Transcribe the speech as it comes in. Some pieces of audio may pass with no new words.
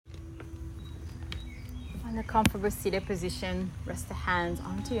In a comfortable seated position, rest the hands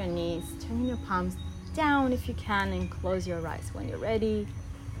onto your knees, turning your palms down if you can, and close your eyes when you're ready.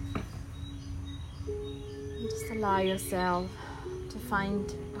 And just allow yourself to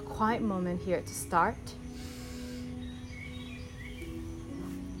find a quiet moment here to start.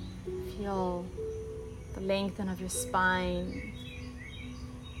 Feel the lengthening of your spine,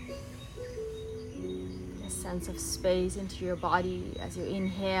 a sense of space into your body as you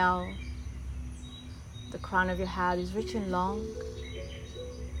inhale. The crown of your head is rich and long.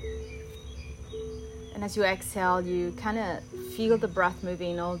 And as you exhale, you kind of feel the breath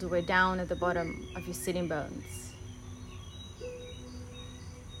moving all the way down at the bottom of your sitting bones.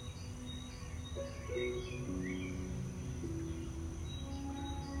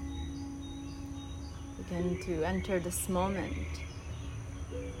 Begin to enter this moment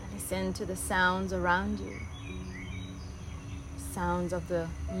and listen to the sounds around you. The sounds of the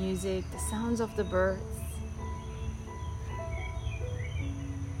music, the sounds of the birds.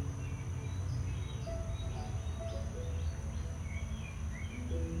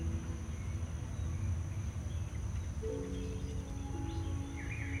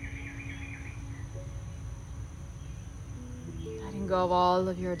 Letting go of all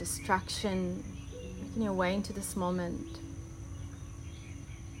of your distraction, making your way into this moment.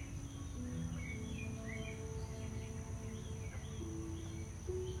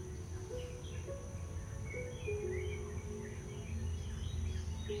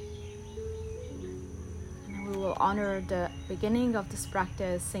 And we will honor the beginning of this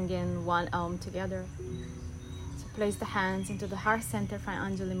practice singing one Om together. So place the hands into the heart center for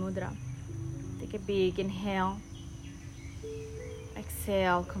Anjali Mudra. Take a big inhale.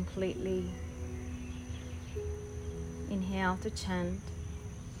 Exhale completely. Inhale to chant.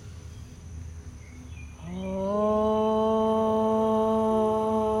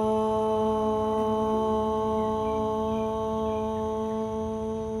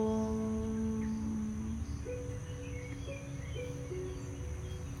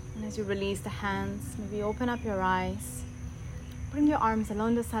 And as you release the hands, maybe open up your eyes. Bring your arms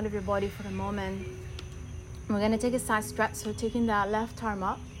along the side of your body for a moment. We're going to take a side stretch, so taking that left arm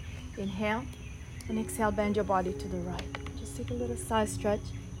up, inhale, and exhale, bend your body to the right. Just take a little side stretch,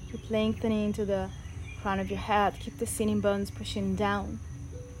 keep lengthening into the crown of your head, keep the sitting bones pushing down.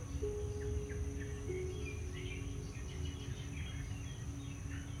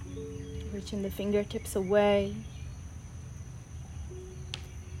 Reaching the fingertips away.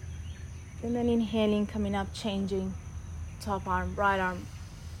 And then inhaling, coming up, changing, top arm, right arm,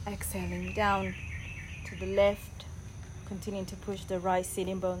 exhaling down to the left, continuing to push the right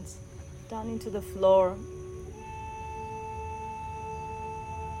sitting bones down into the floor.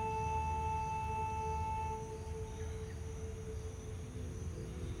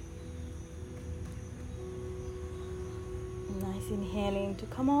 Nice inhaling to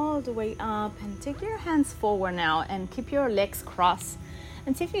come all the way up, and take your hands forward now and keep your legs crossed,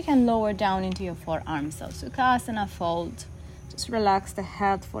 and see if you can lower down into your forearms. So Sukhasana fold. Just relax the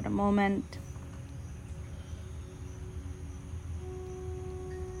head for a moment.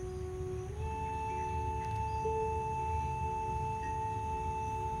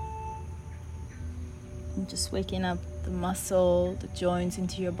 And just waking up the muscle, the joints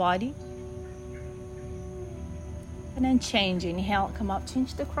into your body. And then change. Inhale, come up,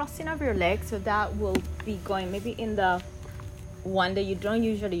 change the crossing of your legs. So that will be going maybe in the one that you don't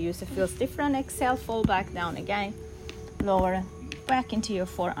usually use. It feels different. Exhale, fall back down again. Lower back into your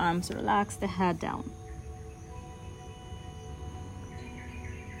forearms. Relax the head down.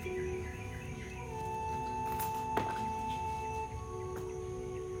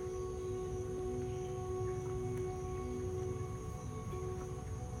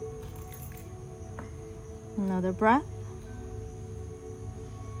 Another breath.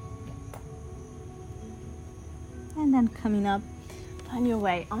 And then coming up, find your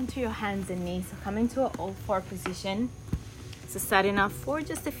way onto your hands and knees. So come into an all-four position. So setting up for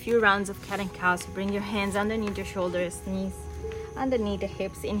just a few rounds of cat and cow. So bring your hands underneath your shoulders, knees, underneath the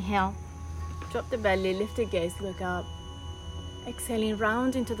hips. Inhale, drop the belly, lift the gaze, look up. Exhaling,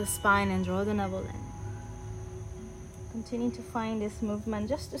 round into the spine and draw the navel in. Continue to find this movement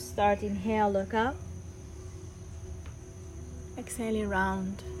just to start. Inhale, look up. Exhaling,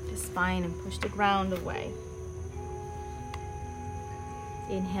 round the spine and push the ground away.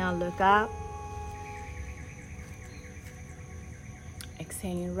 Inhale, look up.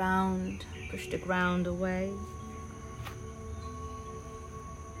 Exhaling, round, push the ground away.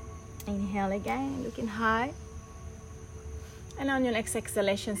 Inhale again, looking high. And on your next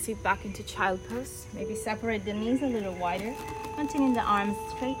exhalation, sit back into child pose. Maybe separate the knees a little wider. Continuing the arms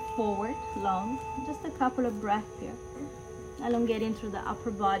straight forward, long. Just a couple of breaths here. Elongating through the upper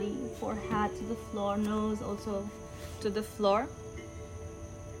body, forehead to the floor, nose also to the floor.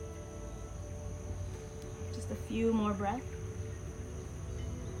 Just a few more breaths.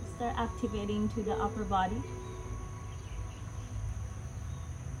 Start activating to the upper body.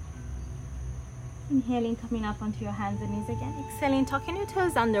 Inhaling, coming up onto your hands and knees again. Exhaling, tucking your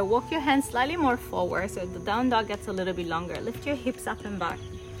toes under. Walk your hands slightly more forward so the down dog gets a little bit longer. Lift your hips up and back.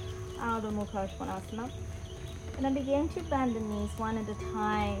 Adho Mukha Svanasana. And then begin to bend the knees one at a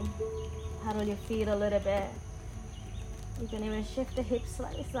time. Paddle your feet a little bit. You can even shift the hips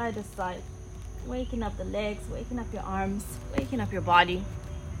slightly side to side. Waking up the legs, waking up your arms, waking up your body.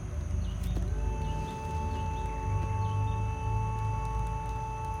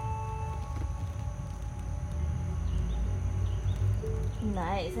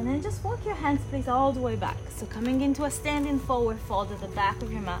 Nice. And then just walk your hands please all the way back. So coming into a standing forward fold at the back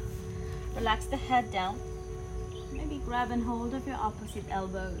of your mat. Relax the head down. Maybe grab and hold of your opposite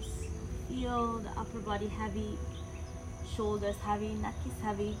elbows. Feel the upper body heavy, shoulders heavy, neck is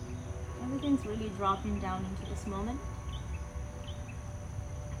heavy. Everything's really dropping down into this moment.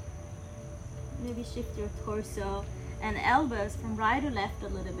 Maybe shift your torso and elbows from right to left a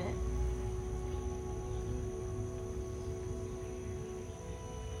little bit.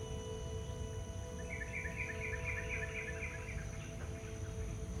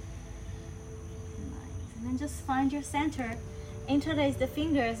 And just find your center. Interlace the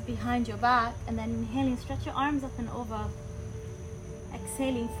fingers behind your back and then inhaling, stretch your arms up and over.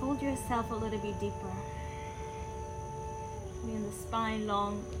 Exhaling, fold yourself a little bit deeper. Bring the spine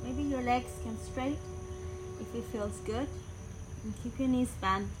long. Maybe your legs can straight if it feels good. And keep your knees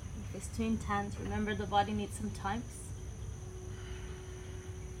bent. If it's too intense, remember the body needs some time.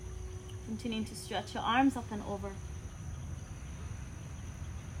 Continuing to stretch your arms up and over.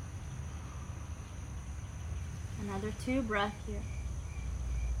 Another 2 breaths here.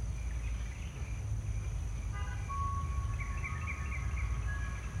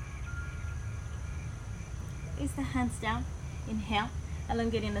 Place the hands down. Inhale,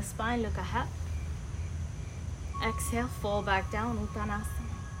 elongating the spine, look ahead. Exhale, fall back down, Uttanasana.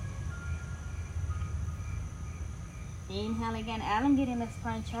 Inhale again, elongating the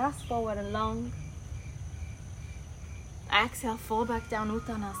spine, chest forward and long. Exhale, fall back down,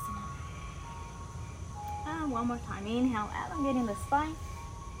 Uttanasana. And one more time. Inhale, elongating the spine.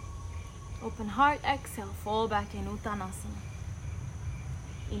 Open heart. Exhale, fall back in Uttanasana.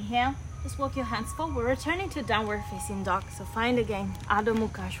 Inhale, just walk your hands forward. Returning to downward facing dog. So find again Adho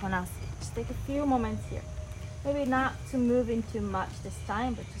Mukha Svanasana. Just take a few moments here. Maybe not to move in too much this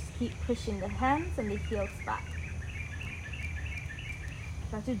time, but just keep pushing the hands and the heels back.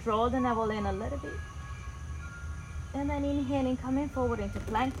 Try to draw the navel in a little bit. And then inhaling, coming forward into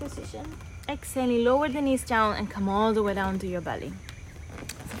plank position. Exhaling, lower the knees down and come all the way down to your belly.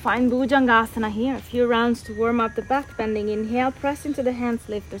 So find Bhujangasana here. A few rounds to warm up the back, bending. Inhale, press into the hands,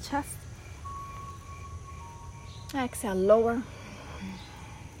 lift the chest. Exhale, lower.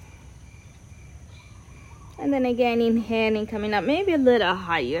 And then again, inhaling, coming up maybe a little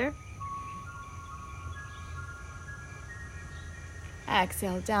higher.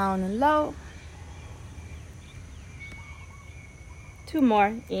 Exhale, down and low. 2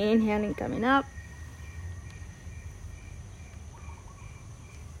 more. Inhaling, coming up.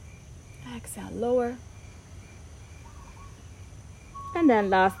 Exhale, lower. And then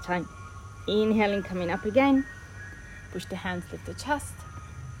last time. Inhaling, coming up again. Push the hands, lift the chest.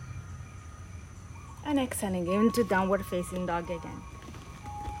 And exhaling into downward facing dog again.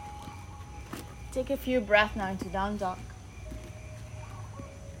 Take a few breaths now into down dog.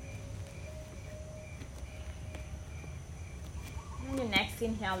 And your next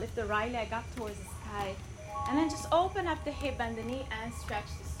inhale, lift the right leg up towards the sky. And then just open up the hip and the knee and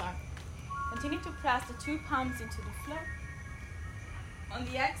stretch the start. Continue to press the 2 palms into the floor. On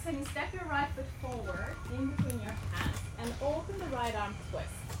the exhale, you step your right foot forward in between your hands and open the right arm twist.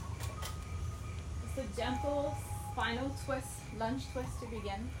 Just a gentle spinal twist, lunge twist to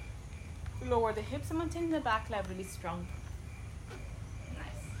begin. Lower the hips and maintain the back leg really strong.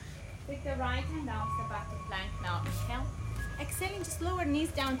 Nice. Take the right hand down, step back to plank now. Inhale. Exhaling, just lower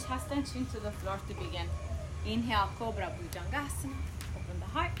knees down, chest and chin to the floor to begin. Inhale, Cobra Bhujangasana. Open the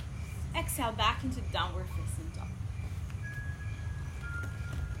heart. Exhale, back into downward facing dog.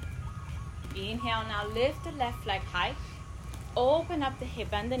 Inhale, now lift the left leg high. Open up the hip,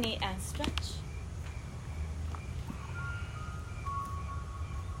 bend the knee and stretch.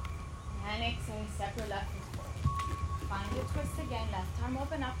 And exhale, step your left foot forward. Find your twist again. Left arm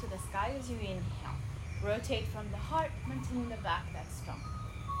open up to the sky as you inhale. Rotate from the heart, maintain the back leg strong.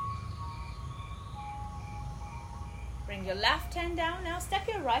 Bring your left hand down. Now step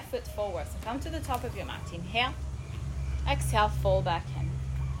your right foot forward. So come to the top of your mat. Inhale. Exhale, fall back in.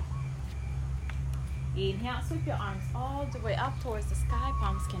 Inhale, sweep your arms all the way up towards the sky.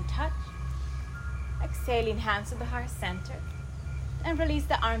 Palms can touch. Exhaling, hands to the heart center. And release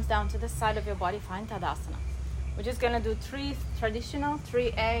the arms down to the side of your body. Find Tadasana. We're just going to do 3 traditional,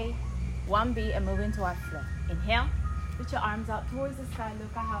 3A, 1B, and move into our flow. Inhale. Put your arms out towards the sky.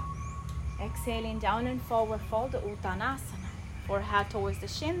 Look up. Exhaling, down and forward fold, the Uttanasana. Forehead towards the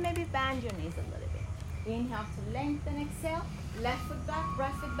shin. Maybe bend your knees a little bit. Inhale to lengthen. Exhale. Left foot back,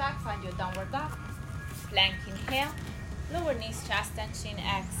 right foot back. Find your downward dog. Plank, inhale. Lower knees, chest and chin.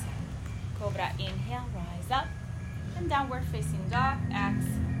 Exhale. Cobra, inhale. Rise up. And downward facing dog.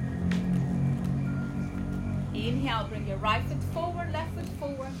 Exhale. Inhale, bring your right foot forward, left foot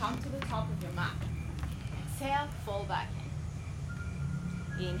forward, come to the top of your mat. Exhale, fall back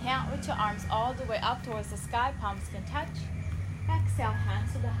in. Inhale, reach your arms all the way up towards the sky, palms can touch. Exhale,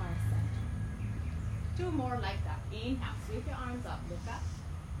 hands to the heart center. 2 more like that. Inhale, sweep your arms up, look up.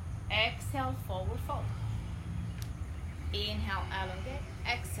 Exhale, forward fold. Inhale, elongate.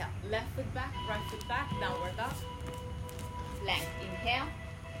 Exhale, left foot back, right foot back, downward dog. Plank, inhale.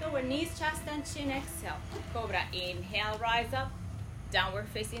 Lower knees, chest and chin, exhale. Cobra, inhale, rise up. Downward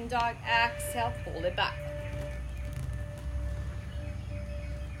facing dog, exhale, pull it back.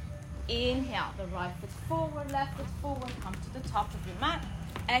 Inhale, the right foot forward, left foot forward, come to the top of your mat.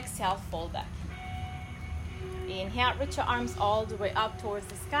 Exhale, fold back. Inhale, reach your arms all the way up towards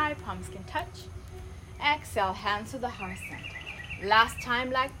the sky, palms can touch. Exhale, hands to the heart center. Last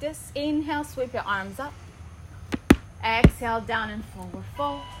time like this, inhale, sweep your arms up. Exhale, down and forward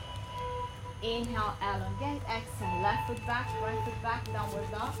fold. Inhale, elongate. Exhale, left foot back, right foot back,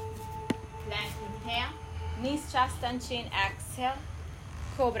 downward dog. Plank, inhale. Knees, chest and chin, exhale.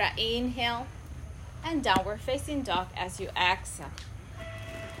 Cobra, inhale. And downward facing dog as you exhale.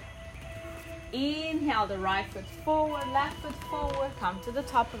 Inhale, the right foot forward, left foot forward. Come to the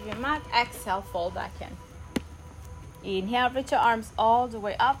top of your mat. Exhale, fall back in. Inhale, reach your arms all the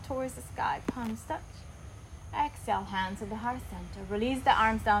way up towards the sky. Palms touch. Exhale, hands to the heart center. Release the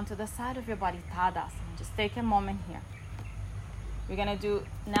arms down to the side of your body, Tadasana. Just take a moment here. We're going to do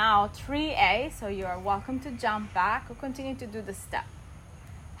now 3A, so you are welcome to jump back or continue to do the step.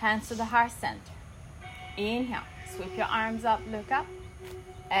 Hands to the heart center. Inhale, sweep your arms up, look up.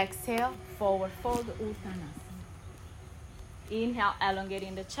 Exhale, forward fold, Uttanasana. Inhale,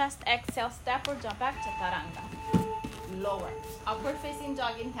 elongating the chest. Exhale, step or jump back, Chaturanga. Lower. Upward facing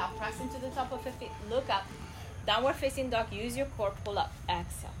dog, inhale, press into the top of your feet, look up. Downward facing dog, use your core, pull up,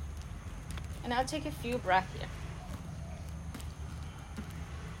 exhale. And I'll take a few breaths here.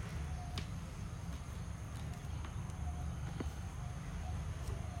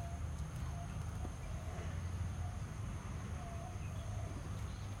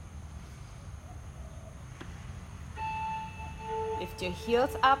 Lift your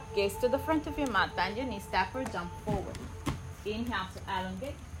heels up, gaze to the front of your mat, bend your knees, step or jump forward. Inhale to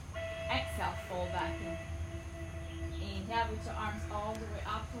elongate. Exhale, fall back in. Inhale, reach your arms all the way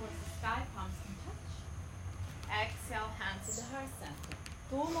up towards the sky, palms can touch. Exhale, hands to the heart center.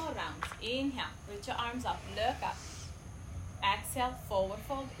 2 more rounds. Inhale, reach your arms up, look up. Exhale, forward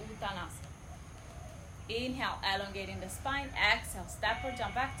fold, Uttanasana. Inhale, elongating the spine. Exhale, step or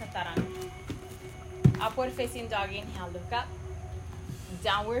jump back to Chaturanga. Upward facing dog, inhale, look up.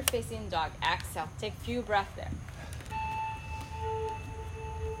 Downward facing dog, exhale. Take a few breaths there.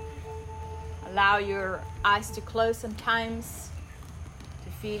 Allow your eyes to close sometimes, to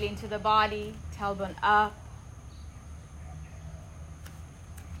feel into the body, tailbone up.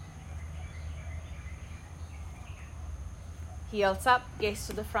 Heels up, gaze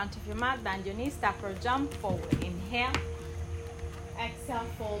to the front of your mat, bend your knees, step or jump forward. Inhale, exhale,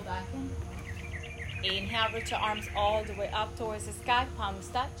 fold back in. Inhale, reach your arms all the way up towards the sky, palms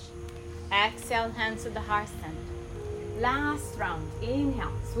touch. Exhale, hands to the heart center. Last round.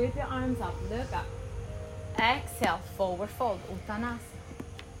 Inhale, sweep your arms up, look up. Exhale, forward fold, Uttanasana.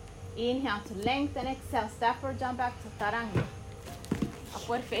 Inhale to lengthen, exhale, step or jump back to Chaturanga.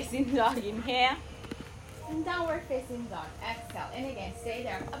 Upward facing dog, inhale. And downward facing dog, exhale. And again, stay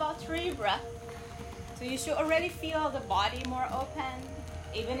there. About 3 breaths. So you should already feel the body more open.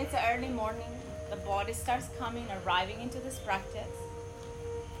 Even if it's an early morning, the body starts coming, arriving into this practice.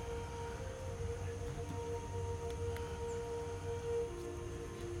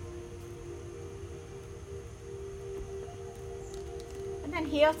 And then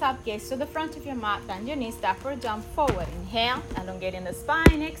heels up, gaze to the front of your mat, bend your knees, step or jump forward. Inhale, elongating the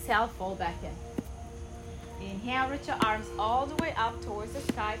spine. Exhale, fold back in. Inhale, reach your arms all the way up towards the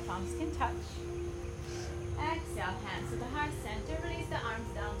sky, palms can touch. Exhale, hands to the heart center, release the arms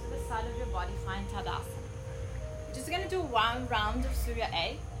down to the side of your body, find Tadasana. Just gonna do one round of Surya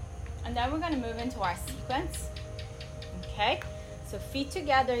A, and then we're gonna move into our sequence. Okay, so feet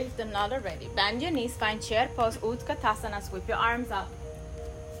together if they're not already. Bend your knees, find chair pose, Utkatasana, sweep your arms up.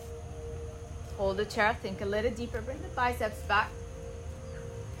 Hold the chair, think a little deeper, bring the biceps back.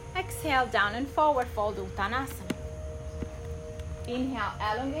 Exhale, down and forward, fold Uttanasana. Inhale,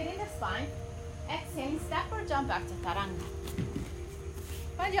 elongating the spine. Exhale, step or jump back to Taranga.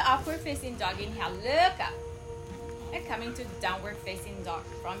 Find your upward facing dog. Inhale, look up. And coming to downward facing dog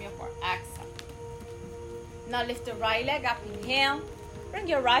from your core. Exhale. Now lift the right leg up. Inhale. Bring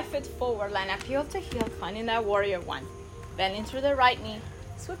your right foot forward. Line up heel to heel. Finding that warrior one. Bend into the right knee.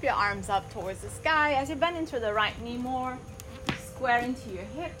 Sweep your arms up towards the sky. As you bend into the right knee more, square into your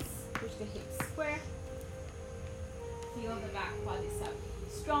hips. Push the hips square. Feel the back quadricep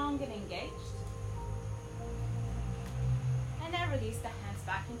strong and engaged. And then release the hands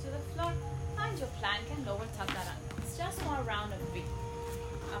back into the floor. Find your plank and lower chaturanga. It's just one round of 3.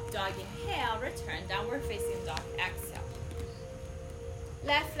 Up dog, inhale, return, downward facing dog, exhale.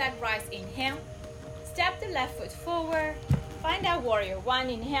 Left leg rise, inhale. Step the left foot forward. Find that warrior one,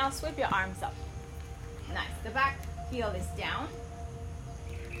 inhale, sweep your arms up. Nice, the back heel is down.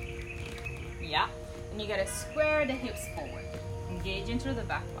 Yeah, and you gotta square the hips forward. Engage into the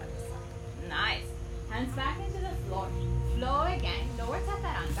back quadricep. Nice, hands back into the floor. Flow again, lower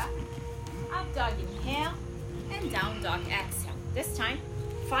chaturanga. Up dog, inhale, and down dog, exhale. This time,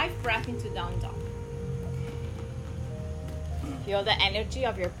 5 breaths into down dog. Feel the energy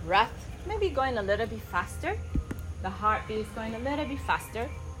of your breath, maybe going a little bit faster. The heartbeat is going a little bit faster.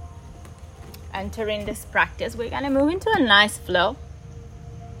 Entering this practice, we're gonna move into a nice flow.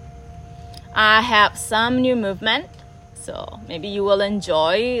 I have some new movement, so maybe you will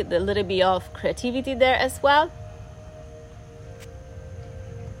enjoy the little bit of creativity there as well.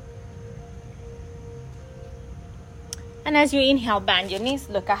 And as you inhale, bend your knees,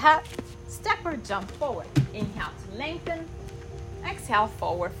 look ahead, step or jump forward. Inhale to lengthen, exhale,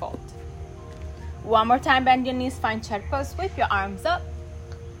 forward fold. One more time, bend your knees, find chair pose, sweep your arms up.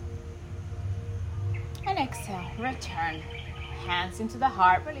 And exhale, return. Hands into the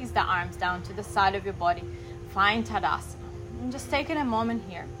heart, release the arms down to the side of your body. Find Tadasana. And just taking a moment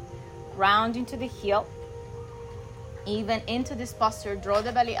here. Ground into the heel. Even into this posture, draw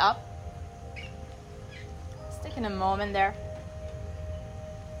the belly up. Just taking a moment there.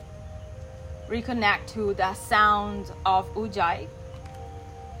 Reconnect to the sound of Ujjayi.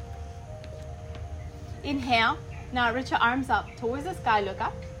 Inhale. Now reach your arms up towards the sky, look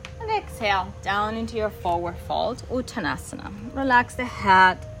up. And exhale, down into your forward fold, Uttanasana. Relax the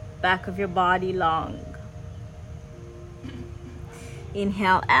head, back of your body long.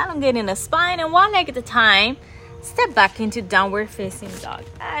 Inhale, elongating the spine, and one leg at a time, step back into downward facing dog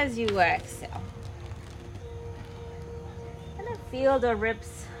as you exhale. And then feel the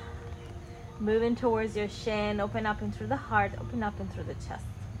ribs moving towards your shin, open up into the heart, open up into the chest.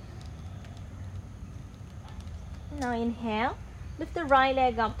 Now inhale. Lift the right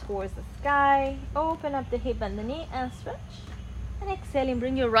leg up towards the sky. Open up the hip and the knee and stretch. And exhaling,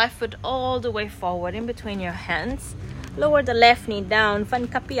 bring your right foot all the way forward in between your hands. Lower the left knee down.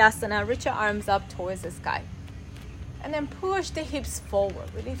 Find Kapiyasana. Reach your arms up towards the sky. And then push the hips forward.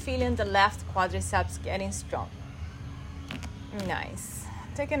 Really feeling the left quadriceps getting strong. Nice.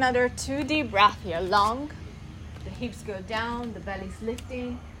 Take another 2 deep breaths here. Long. The hips go down. The belly's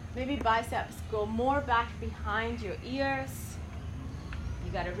lifting. Maybe biceps go more back behind your ears.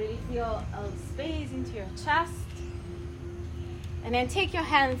 You gotta really feel a space into your chest. And then take your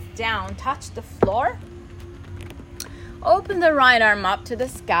hands down, touch the floor. Open the right arm up to the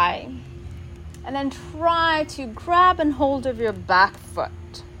sky. And then try to grab and hold of your back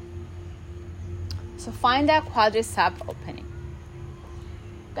foot. So find that quadricep opening.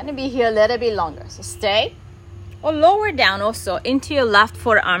 Gonna be here a little bit longer, so stay. Or lower down also into your left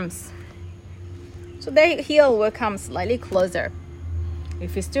forearms. So the heel will come slightly closer.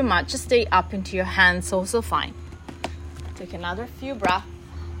 If it's too much, just stay up into your hands, also fine. Take another few breaths,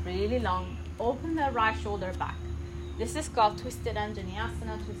 really long. Open the right shoulder back. This is called Twisted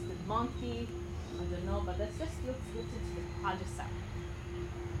Anjaneyasana, Twisted Monkey. I don't know, but let's just look into the quadricep.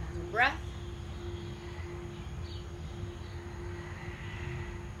 Another breath.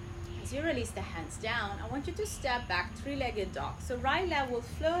 As you release the hands down, I want you to step back, 3-legged dog. So right leg will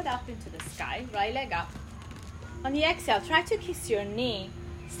float up into the sky, right leg up. On the exhale, try to kiss your knee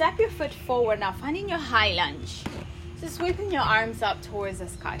Step your foot forward now, finding your high lunge. So sweeping your arms up towards the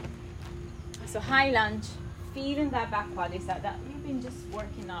sky. So high lunge, feeling that back quadricep that you've been just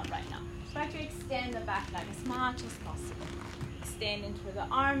working on right now. Try to extend the back leg as much as possible. Extending through the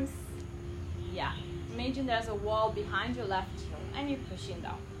arms. Yeah. Imagine there's a wall behind your left heel and you're pushing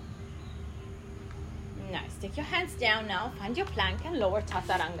down. Nice. Take your hands down now. Find your plank and lower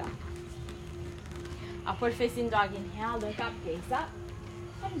Chaturanga. Upward facing dog. Inhale, look up, gaze up.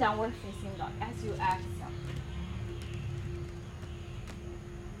 And downward facing dog as you exhale.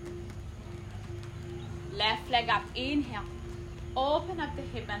 Left leg up. Inhale. Open up the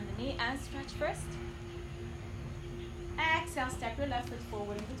hip and the knee and stretch first. Exhale, step your left foot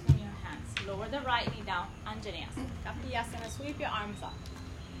forward in between your hands. Lower the right knee down, Anjaneyasana. Kapiyasana, sweep your arms up.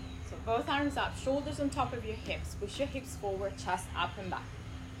 So both arms up, shoulders on top of your hips. Push your hips forward, chest up and back.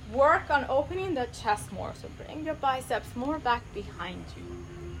 Work on opening the chest more. So bring your biceps more back behind you.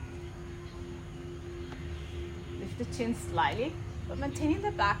 Lift the chin slightly, but maintaining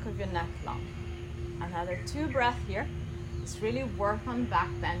the back of your neck long. Another 2 breaths here. Just really work on back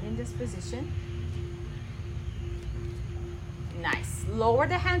bend in this position. Nice. Lower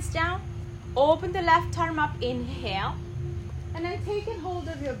the hands down. Open the left arm up. Inhale. And then taking hold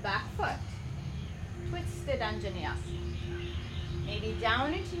of your back foot. Twisted Anjaneyasana. Maybe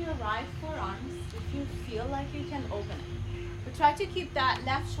down into your right forearms if you feel like you can open it. But try to keep that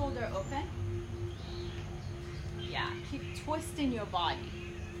left shoulder open. Yeah, keep twisting your body.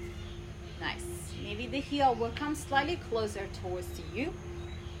 Nice. Maybe the heel will come slightly closer towards you.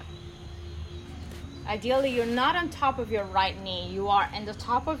 Ideally, you're not on top of your right knee. You are on the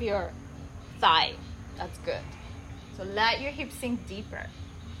top of your thigh. That's good. So let your hips sink deeper.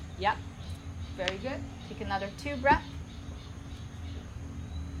 Yep. Very good. Take another 2 breaths.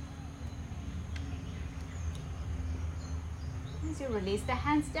 As you release the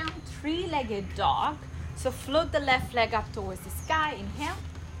hands down, 3-legged dog. So float the left leg up towards the sky. Inhale.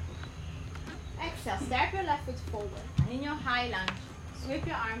 Exhale. Step your left foot forward. And in your high lunge, sweep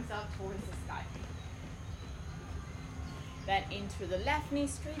your arms up towards the sky. Then in through the left knee,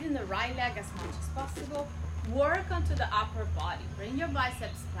 straighten the right leg as much as possible. Work onto the upper body. Bring your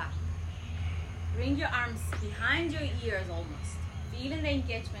biceps back. Bring your arms behind your ears almost. Feeling the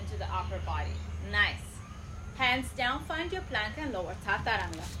engagement to the upper body. Nice. Hands down, find your plank and lower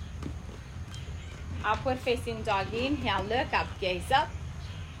Chaturanga. Upward facing dog. Inhale, look up, gaze up.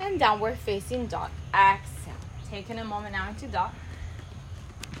 And downward facing dog. Exhale. Taking a moment now into dog.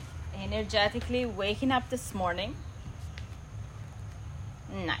 Energetically waking up this morning.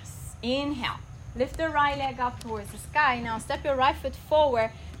 Nice. Inhale. Lift the right leg up towards the sky. Now step your right foot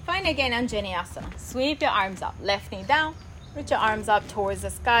forward. Find again Anjaneyasana. Sweep your arms up. Left knee down. Reach your arms up towards the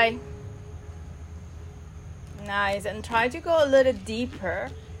sky. Nice. And try to go a little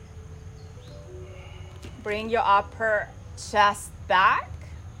deeper. Bring your upper chest back.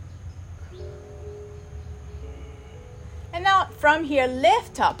 And now from here,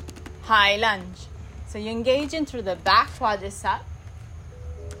 lift up. High lunge. So you engage in through the back quadricep.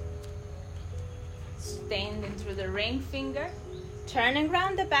 Extending through the ring finger. Turning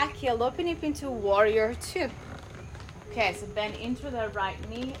around the back heel, open up into warrior 2. Okay, so bend into the right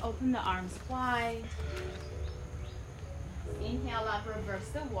knee, open the arms wide. Inhale up, reverse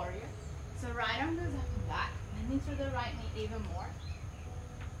the warrior. So right arm goes up and back. Bend into the right knee even more.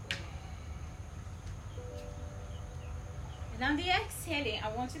 And on the exhaling,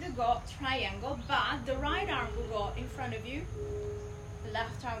 I want you to go triangle, but the right arm will go in front of you. The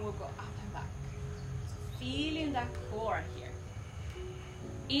left arm will go up and back. Feeling that core here.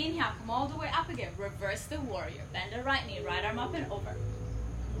 Inhale, come all the way up again. Reverse the warrior. Bend the right knee, right arm up and over.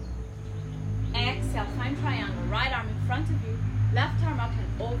 Exhale, find triangle. Right arm in front of you. Left arm up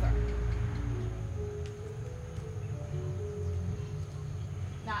and over.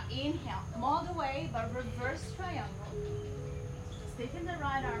 Now inhale, come all the way, but reverse triangle. Just taking the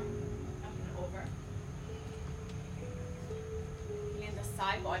right arm up and over. Feeling the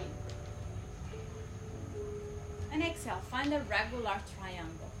side body. And exhale, find a regular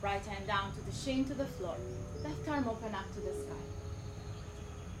triangle. Right hand down to the shin to the floor. Left arm open up to the sky.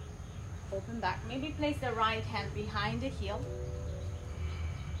 Open back. Maybe place the right hand behind the heel.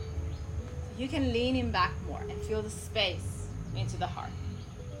 You can lean in back more and feel the space into the heart.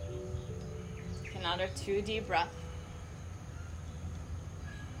 Take another 2 deep breaths.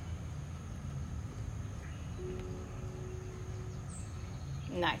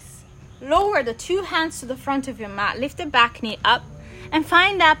 Nice. Lower the 2 hands to the front of your mat. Lift the back knee up and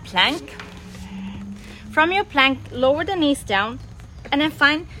find that plank. From your plank, lower the knees down and then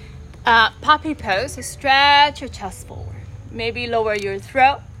find puppy pose. So stretch your chest forward. Maybe lower your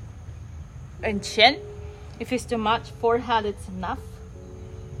throat and chin. If it's too much, forehead, it's enough.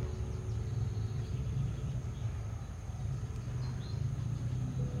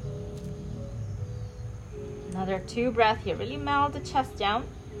 Another 2 breaths here. Really melt the chest down.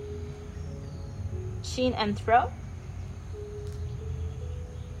 Chin and throat.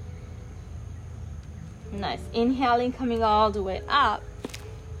 Nice. Inhaling, coming all the way up.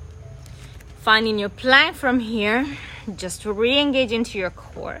 Finding your plank from here, just to re-engage into your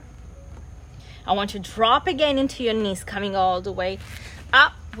core. I want you to drop again into your knees, coming all the way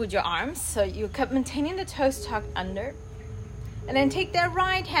up with your arms. So you keep maintaining the toes tucked under. And then take that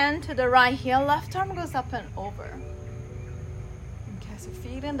right hand to the right heel. Left arm goes up and over. Okay, so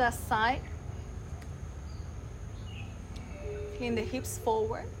feet in that side. Feeling the hips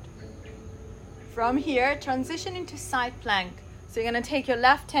forward. From here, transition into side plank. So you're going to take your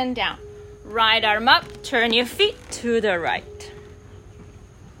left hand down. Right arm up. Turn your feet to the right.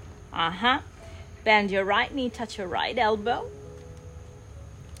 Bend your right knee, touch your right elbow.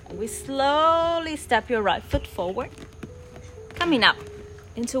 And we slowly step your right foot forward. Coming up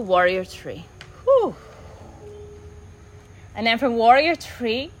into Warrior 3. Whew. And then from Warrior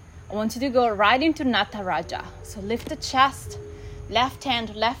 3, I want you to go right into Nataraja. So lift the chest, left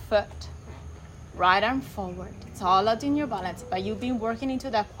hand, left foot, right arm forward. It's all out in your balance, but you've been working into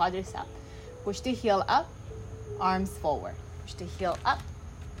that quadricep. Push the heel up, arms forward. Push the heel up,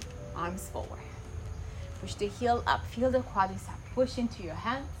 arms forward. Push the heel up, feel the quadricep. Push into your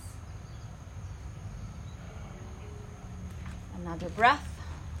hands. Another breath.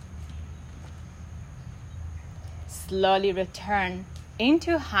 Slowly return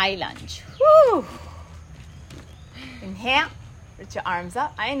into high lunge. Woo! Inhale, reach your arms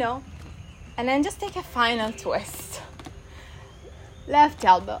up, I know. And then just take a final twist. Left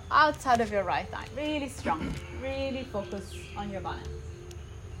elbow outside of your right thigh. Really strong. Really focus on your balance.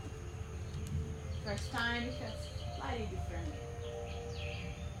 First time, just slightly different.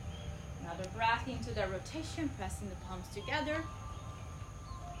 Another breath into the rotation, pressing the palms together.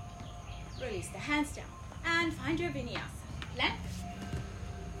 Release the hands down. And find your vinyasa. Plank.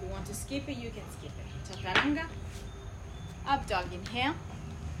 If you want to skip it, you can skip it. Chaturanga. Up dog, inhale.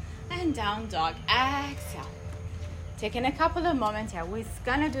 And down dog, exhale. Taking a couple of moments here. We're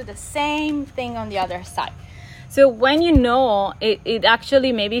gonna do the same thing on the other side. So when you know, it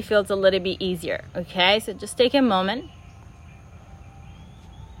actually maybe feels a little bit easier. Okay, so just take a moment.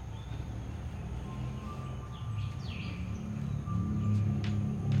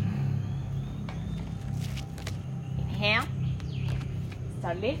 Inhale.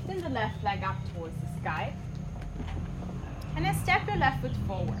 Start lifting the left leg up towards the sky. And then step your left foot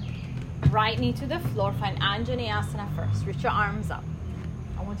forward. Right knee to the floor. Find Anjaneyasana first. Reach your arms up.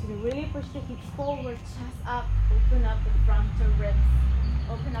 I want you to really push the hips forward, chest up. Open up the frontal ribs.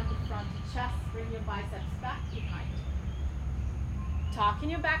 Open up the frontal chest. Bring your biceps back behind. Talking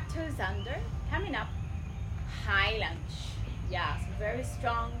your back toes under. Coming up. High lunge. Yes, very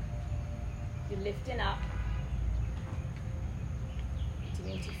strong. You're lifting up.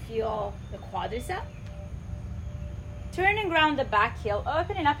 Continuing to feel the quadricep. Turn and ground the back heel,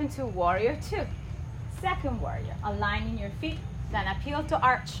 opening up into Warrior 2. Second warrior, aligning your feet, then appeal to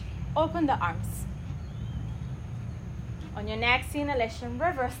arch. Open the arms. On your next inhalation,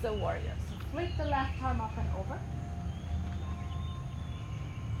 reverse the warrior. So flip the left arm up and over.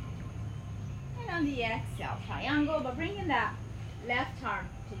 And on the exhale, triangle, but bringing that left arm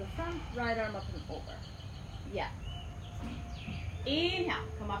to the front, right arm up and over. Yeah. Inhale,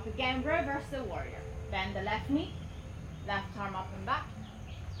 come up again, reverse the warrior. Bend the left knee. Left arm up and back.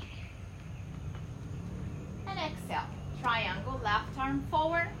 And exhale. Triangle, left arm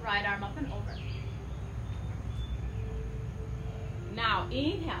forward, right arm up and over. Now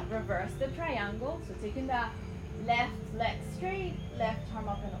inhale, reverse the triangle. So taking the left leg straight, left arm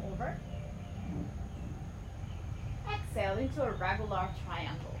up and over. Exhale into a regular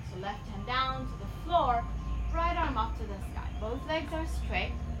triangle. So left hand down to the floor, right arm up to the sky. Both legs are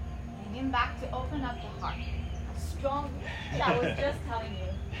straight. Bringing back to open up the heart. Strong, I was just telling you,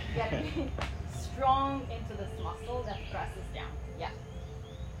 get strong into this muscle that presses down. Yeah.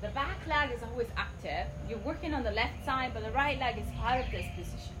 The back leg is always active. You're working on the left side, but the right leg is part of this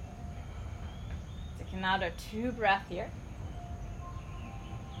position. Take another 2 breaths here.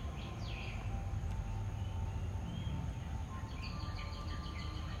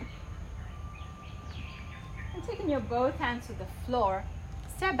 And taking your both hands to the floor,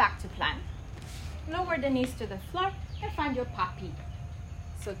 step back to plank. Lower the knees to the floor and find your puppy.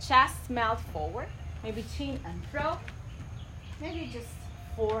 So chest melt forward, maybe chin and throat, maybe just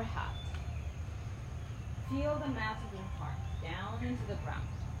forehead. feel the mat of your heart down into the ground.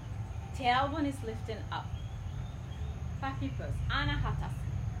 Tailbone is lifting up. Pakipus, Anahatasana.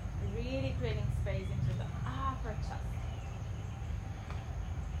 Really creating space into the upper chest.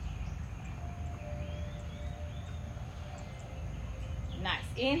 Nice.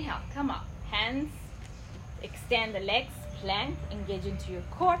 Inhale, come up. Hands, extend the legs, plank, engage into your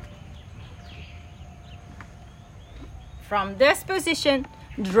core. From this position,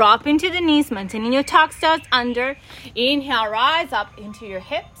 drop into the knees, maintaining your tuck toes under. Inhale, rise up into your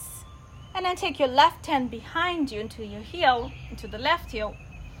hips. And then take your left hand behind you into your heel, into the left heel.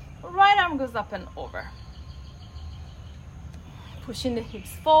 Right arm goes up and over. Pushing the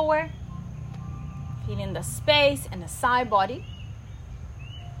hips forward. Feeling the space and the side body.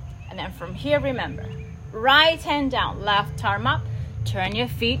 And then from here, remember, right hand down, left arm up. Turn your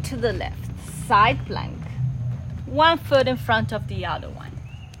feet to the left. Side plank. One foot in front of the other one.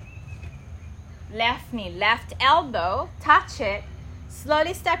 Left knee, left elbow, touch it.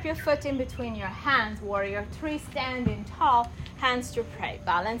 Slowly step your foot in between your hands. Warrior 3, standing tall, hands to pray.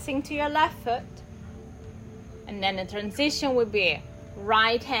 Balancing to your left foot. And then the transition will be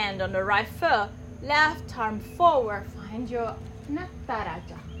right hand on the right foot, left arm forward. Find your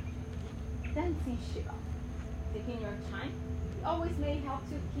Nataraja. Dancing Shiva. Taking your time. It always may help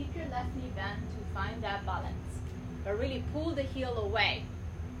to keep your left knee bent to find that balance. But really pull the heel away.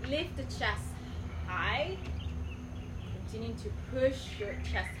 Lift the chest high. Continue to push your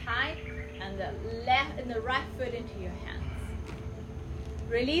chest high and the left and the right foot into your hands.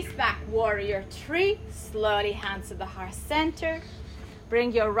 Release back, warrior 3. Slowly hands to the heart center.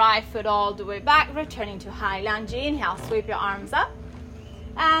 Bring your right foot all the way back, returning to high lunge. Inhale, sweep your arms up.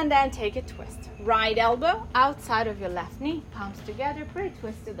 And then take a twist. Right elbow outside of your left knee. Palms together, pretty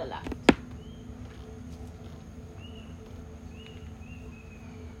twist to the left.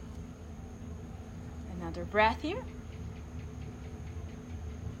 Another breath here.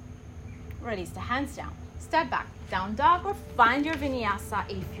 Release the hands down. Step back, down dog, or find your vinyasa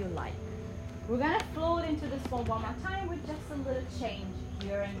if you like. We're gonna float into this one more time with just a little change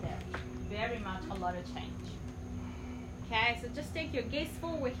here and there. Very much a lot of change. Okay, so just take your gaze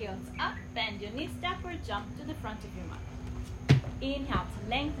forward, heels up, bend your knees, step or jump to the front of your mat. Inhale to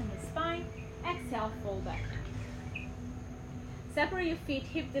lengthen the spine. Exhale, fold back. Separate your feet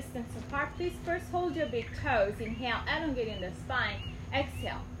hip distance apart. Please first hold your big toes. Inhale, elongating the spine.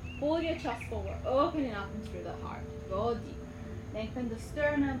 Exhale, pull your chest forward, opening up into the heart. Go deep. Lengthen the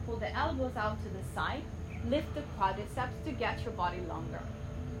sternum, pull the elbows out to the side. Lift the quadriceps to get your body longer.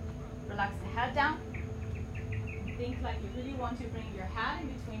 Relax the head down. Think like you really want to bring your hand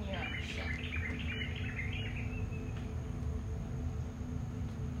in between your shins.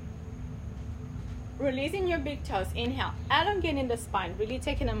 Releasing your big toes. Inhale, elongating the spine, really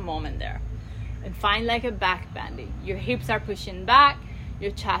taking a moment there. And find like a back bending. Your hips are pushing back,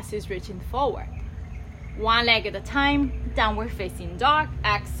 your chest is reaching forward. One leg at a time, downward facing dog.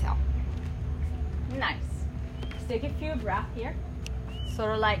 Exhale. Nice. Just take a few breaths here.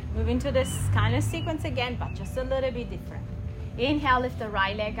 Sort of like move into this kind of sequence again, but just a little bit different. Inhale, lift the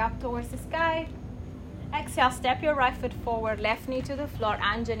right leg up towards the sky. Exhale, step your right foot forward, left knee to the floor,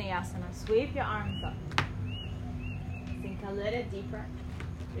 Anjaneyasana. Sweep your arms up. Sink a little deeper.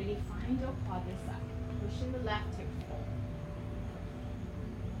 Really find your quadricep. Pushing the left hip forward.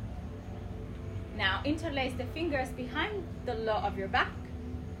 Now interlace the fingers behind the low of your back.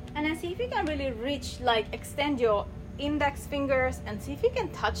 And then see if you can really reach, like extend your index fingers and see if you can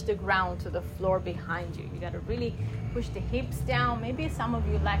touch the ground to the floor behind you. You got to really push the hips down. Maybe some of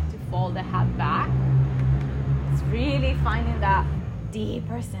you like to fold the head back. It's really finding that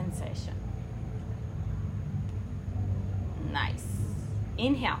deeper sensation. Nice.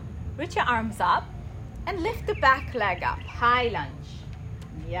 Inhale, reach your arms up and lift the back leg up. High lunge.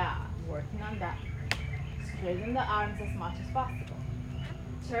 Yeah, working on that. Straighten the arms as much as possible.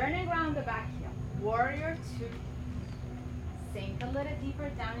 Turn and ground the back heel. Warrior 2. Sink a little deeper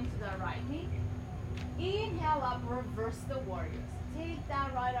down into the right knee. Inhale up, reverse the warriors. Take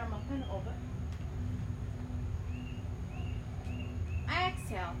that right arm up and over.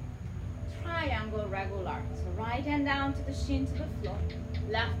 Exhale, triangle regular. So right hand down to the shin to the floor.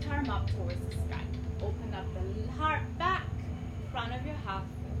 Left arm up towards the sky. Open up the heart back, front of your half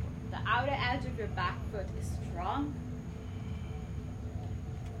foot. The outer edge of your back foot is strong.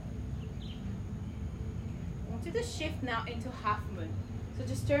 To the shift now into half moon. So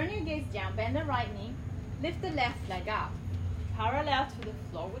just turn your gaze down, bend the right knee, lift the left leg up, parallel to the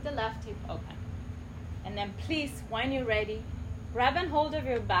floor with the left hip open. And then please, when you're ready, grab and hold of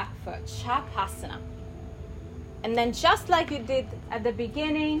your back foot, Shavasana. And then just like you did at the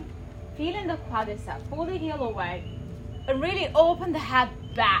beginning, Feeling the quadricep, pull the heel away and really open the head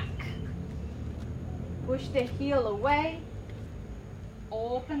back. Push the heel away,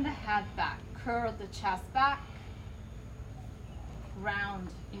 open the head back, curl the chest back, round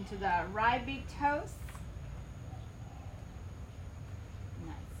into the right big toes.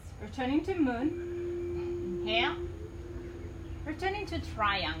 Nice. Returning to moon. Inhale. Returning to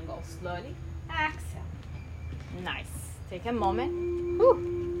triangle slowly. Exhale. Nice. Take a moment.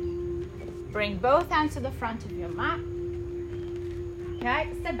 Whew. Bring both hands to the front of your mat.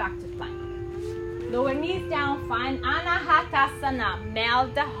 Okay, step back to plank. Lower knees down, find Anahatasana,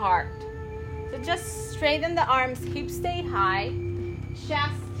 melt the heart. So just straighten the arms, hips stay high,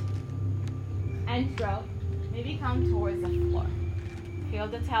 chest and throat, maybe come towards the floor. Feel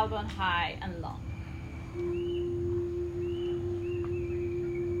the tailbone high and long.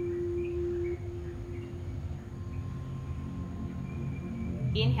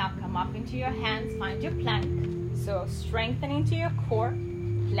 Inhale, come up into your hands, find your plank. So strengthening to your core,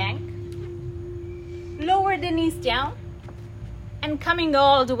 plank. Lower the knees down and coming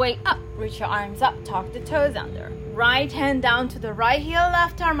all the way up. Reach your arms up, tuck the toes under. Right hand down to the right heel,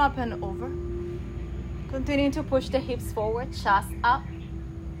 left arm up and over. Continue to push the hips forward, chest up.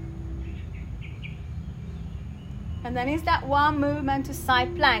 And then is that one movement to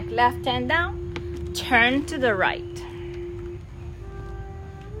side plank. Left hand down, turn to the right.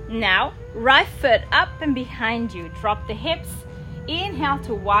 Now, right foot up and behind you. Drop the hips. Inhale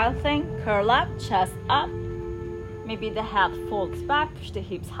to wild thing, curl up, chest up. Maybe the head folds back, push the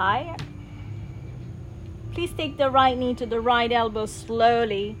hips higher. Please take the right knee to the right elbow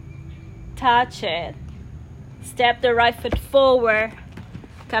slowly. Touch it. Step the right foot forward.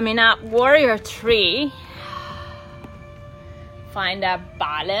 Coming up, warrior three. Find that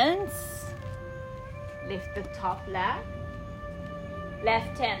balance. Lift the top leg.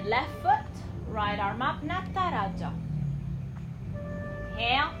 Left hand, left foot. Right arm up, Nataraja.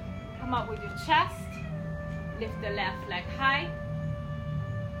 Inhale, come up with your chest. Lift the left leg high.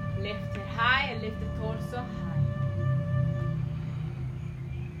 Lift it high and lift the torso high.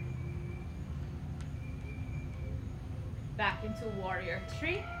 Back into warrior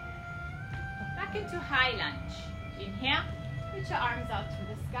three. Back into high lunge. Inhale, reach your arms out to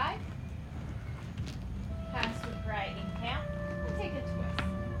the sky. Hands to pray, inhale. And take a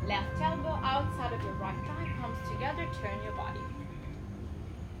twist. Left elbow outside of your right thigh comes together, turn your body.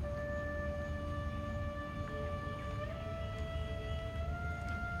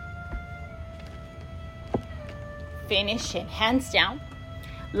 Finish it, hands down.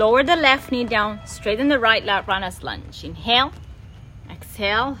 Lower the left knee down, straighten the right leg, runner's lunge. Inhale,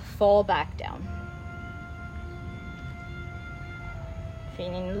 exhale, fall back down.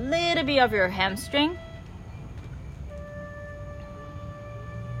 Feeling a little bit of your hamstring.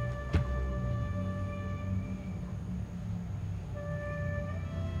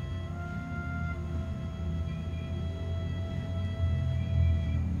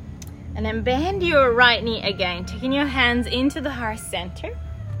 And then bend your right knee again, taking your hands into the heart center.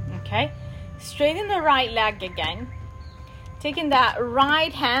 Okay, straighten the right leg again. Taking that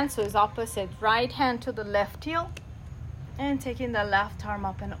right hand, so it's opposite, right hand to the left heel. And taking the left arm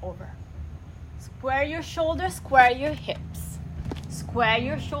up and over. Square your shoulders, square your hips. Square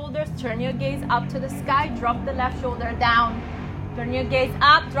your shoulders, turn your gaze up to the sky, drop the left shoulder down. Turn your gaze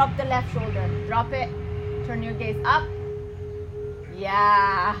up, drop the left shoulder. Drop it, turn your gaze up.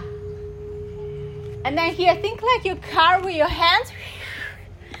 Yeah. And then here, think like you carry your hands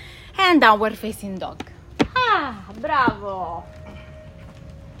and downward facing dog. Ah, bravo.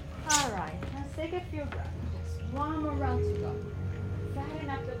 All right, let's take a few breaths. Just one more round to go.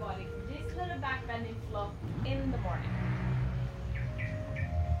 Setting up the body for this little back bending flow in the morning.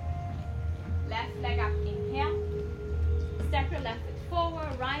 Left leg up, inhale. Step your left foot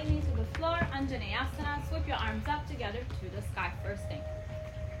forward, right knee to the floor, Anjaneyasana. Sweep your arms up together to the sky first thing.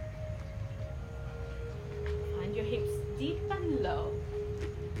 Find your hips deep and low.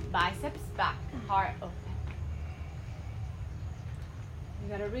 Biceps back, heart open. You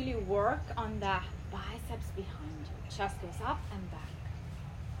gotta really work on the biceps behind you. Chest goes up and back.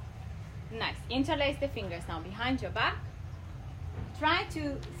 Nice. Interlace the fingers now behind your back. Try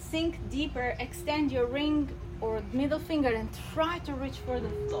to sink deeper. Extend your ring or middle finger and try to reach for the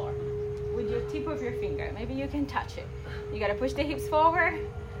floor with your tip of your finger. Maybe you can touch it. You gotta push the hips forward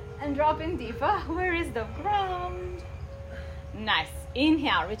and drop in deeper. Where is the ground? Nice.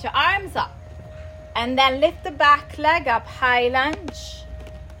 Inhale, reach your arms up. And then lift the back leg up, high lunge.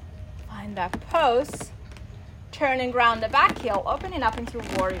 Find that pose. Turn and ground the back heel, opening up into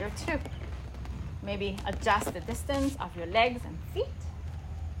warrior two. Maybe adjust the distance of your legs and feet.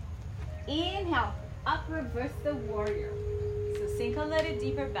 Inhale, up, reverse the warrior. So sink a little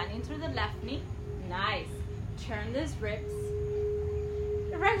deeper, bend into the left knee. Nice. Turn those ribs.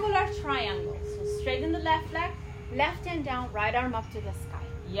 Regular triangle. So straighten the left leg, left hand down, right arm up to the sky.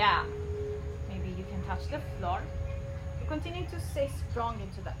 Yeah. Maybe you can touch the floor. You continue to stay strong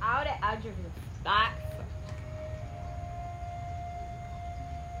into the outer edge of your back foot.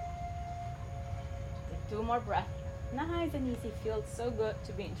 Take 2 more breaths. Nice and easy. Feels so good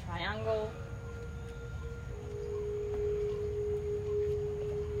to be in triangle.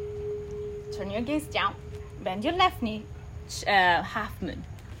 Turn your gaze down. Bend your left knee, half moon.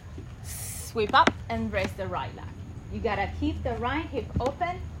 Sweep up and raise the right leg. You gotta keep the right hip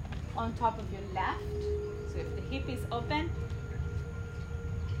open on top of your left. So if the hip is open,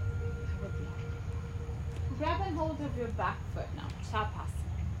 grab and hold of your back foot now, Chapasana.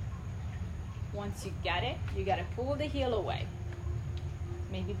 Once you get it, you gotta pull the heel away.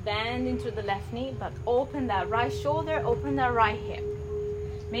 Maybe bend into the left knee, but open that right shoulder, open that right hip.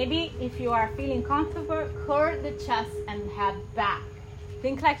 Maybe if you are feeling comfortable, curl the chest and head back.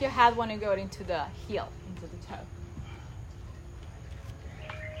 Think like your head want to go into the heel, into the toe.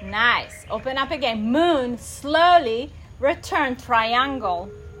 Nice. Open up again. Moon, slowly return,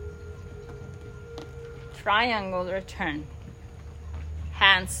 triangle. Triangle, return.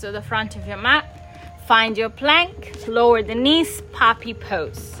 Hands to the front of your mat. Find your plank. Lower the knees, puppy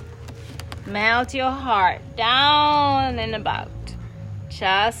pose. Melt your heart down and about.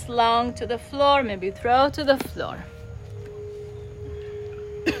 Chest long to the floor, maybe throw to the floor.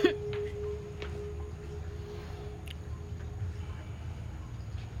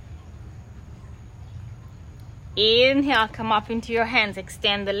 Inhale, come up into your hands,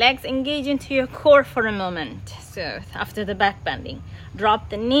 extend the legs, engage into your core for a moment. So after the back bending, drop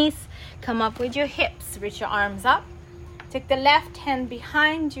the knees, come up with your hips, reach your arms up. Take the left hand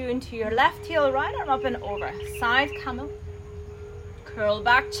behind you into your left heel, right arm up and over. Side camel. Curl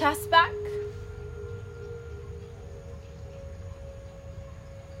back, chest back.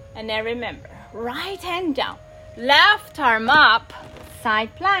 And then remember, right hand down, left arm up,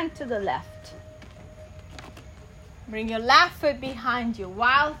 side plank to the left. Bring your left foot behind you,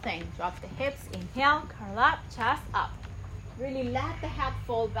 wild thing. Drop the hips, inhale, curl up, chest up. Really let the head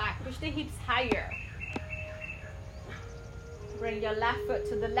fall back, push the hips higher. Bring your left foot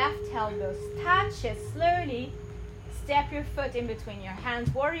to the left elbows, touch it slowly. Step your foot in between your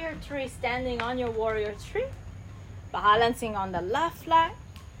hands, warrior three, standing on your warrior three, balancing on the left leg,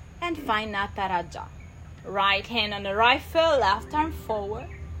 and find Nataraja. Right hand on the right foot, left arm forward.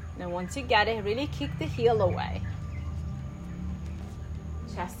 Then once you get it, really kick the heel away.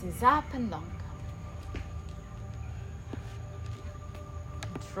 Chest is up and long.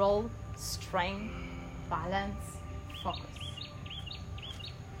 Control, strength, balance, focus.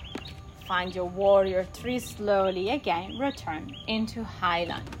 Find your warrior three slowly again. Return into high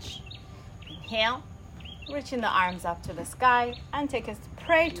lunge. Inhale, reaching the arms up to the sky and take a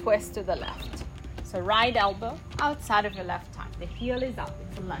spray twist to the left. So right elbow outside of your left thigh. The heel is up,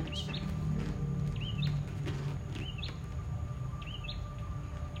 it's a lunge.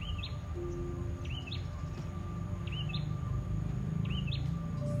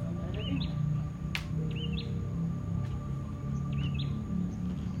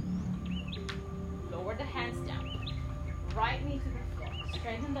 Right knee to the floor.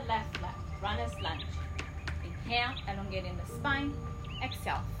 Straighten the left leg. Runner's lunge. Inhale, elongating the spine.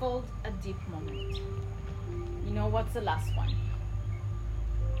 Exhale, fold a deep moment. You know what's the last one?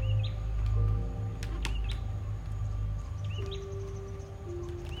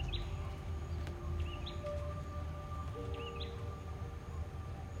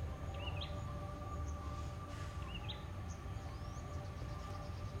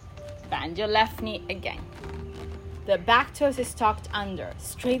 Bend your left knee again. The back toes is tucked under.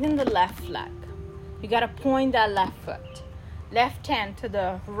 Straighten the left leg. You gotta point that left foot. Left hand to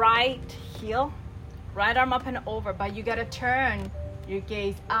the right heel. Right arm up and over, but you gotta turn your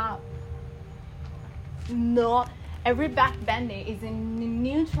gaze up. No, every back bending is in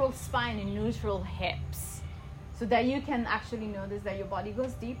neutral spine and neutral hips. So that you can actually notice that your body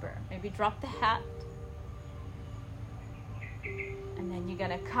goes deeper. Maybe drop the head. And then you're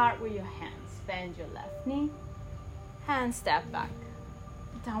gonna cart with your hands. Bend your left knee. Hand step back.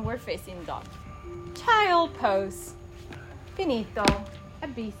 Downward facing dog. Child pose. Finito.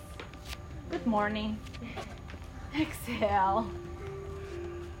 Abyss. Good morning. Exhale.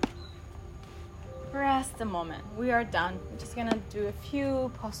 Rest a moment. We are done. We're just gonna do a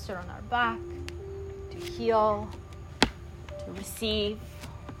few postures on our back to heal, to receive.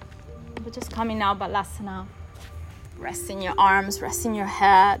 We're just coming out Balasana. Rest in your arms, rest in your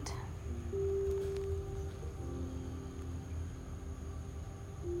head.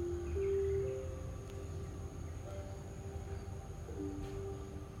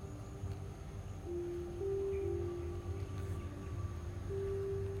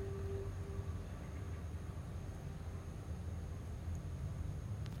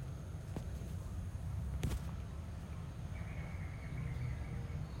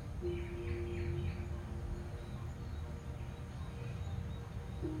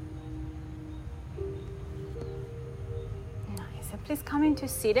 please come into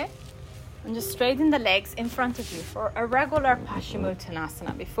seated and just straighten the legs in front of you for a regular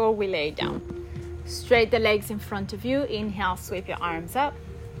Paschimottanasana before we lay down. Straight the legs in front of you. Inhale, sweep your arms up.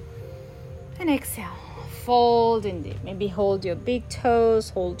 And exhale, fold in deep. Maybe hold your big toes,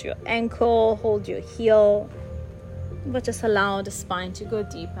 hold your ankle, hold your heel. But just allow the spine to go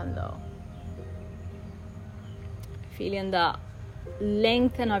deep and low. Feeling the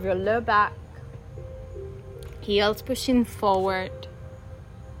lengthen of your low back. Heels pushing forward.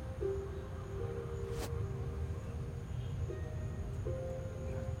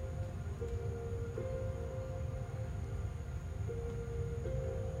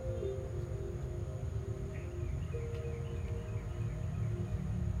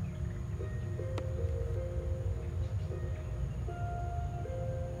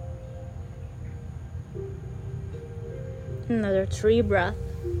 Another 3 breaths.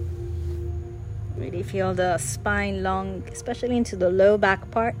 Really feel the spine long, especially into the low back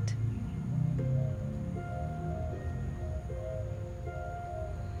part.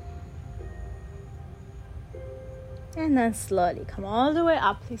 And then slowly come all the way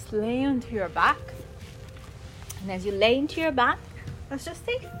up. Please lay onto your back. And as you lay into your back, let's just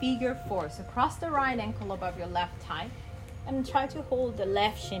take figure 4. So cross the right ankle above your left thigh. And try to hold the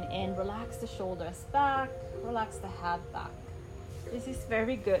left shin in. Relax the shoulders back. Relax the head back. This is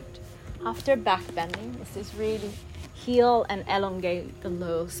very good. After back bending, this is really heal and elongate the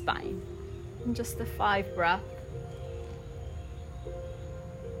low spine. And just the 5 breaths.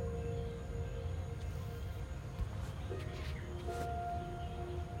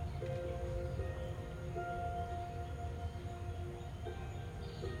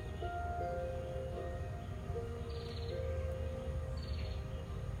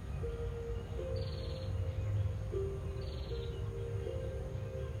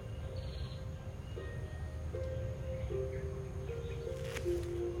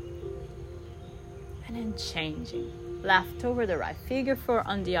 And then changing left over the right, figure 4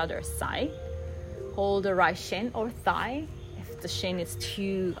 on the other side. Hold the right shin or thigh if the shin is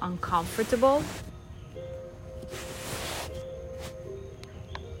too uncomfortable.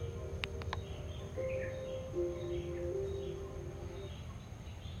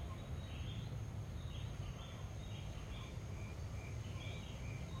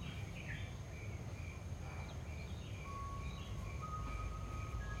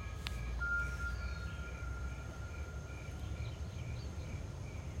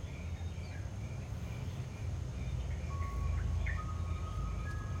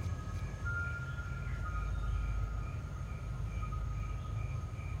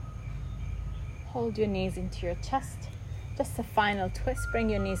 Hold your knees into your chest. Just a final twist. Bring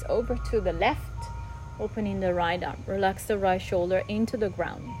your knees over to the left, opening the right arm. Relax the right shoulder into the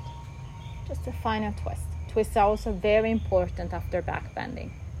ground. Just a final twist. Twists are also very important after back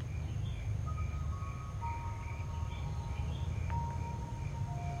bending.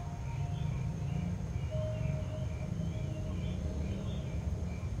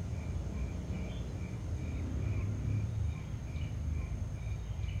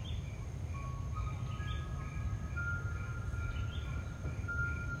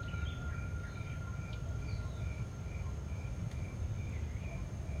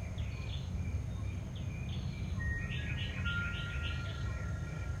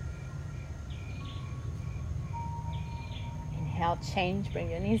 Inhale, change, bring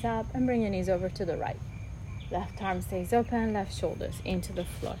your knees up and bring your knees over to the right. Left arm stays open, left shoulders into the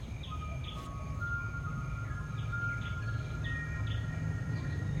floor.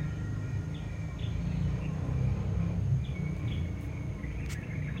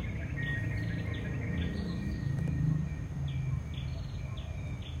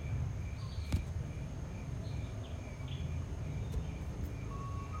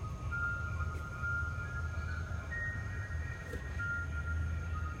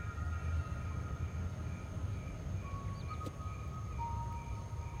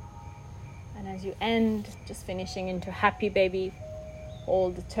 And as you end, just finishing into happy baby,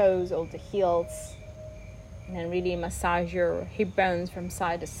 hold the toes, hold the heels, and then really massage your hip bones from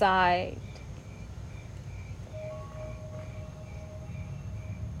side to side.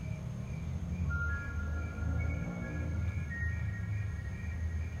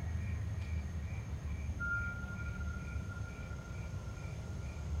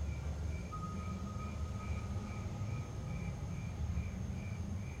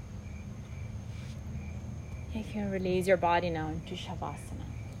 You can release your body now into Shavasana.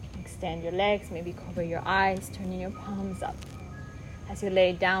 Extend your legs, maybe cover your eyes, turning your palms up. As you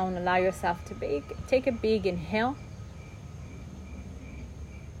lay down, allow yourself to take a big inhale.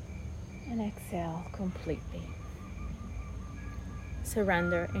 And exhale completely.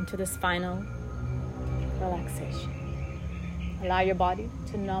 surrender into this final relaxation. Allow your body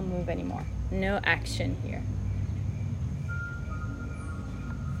to not move anymore. No action here.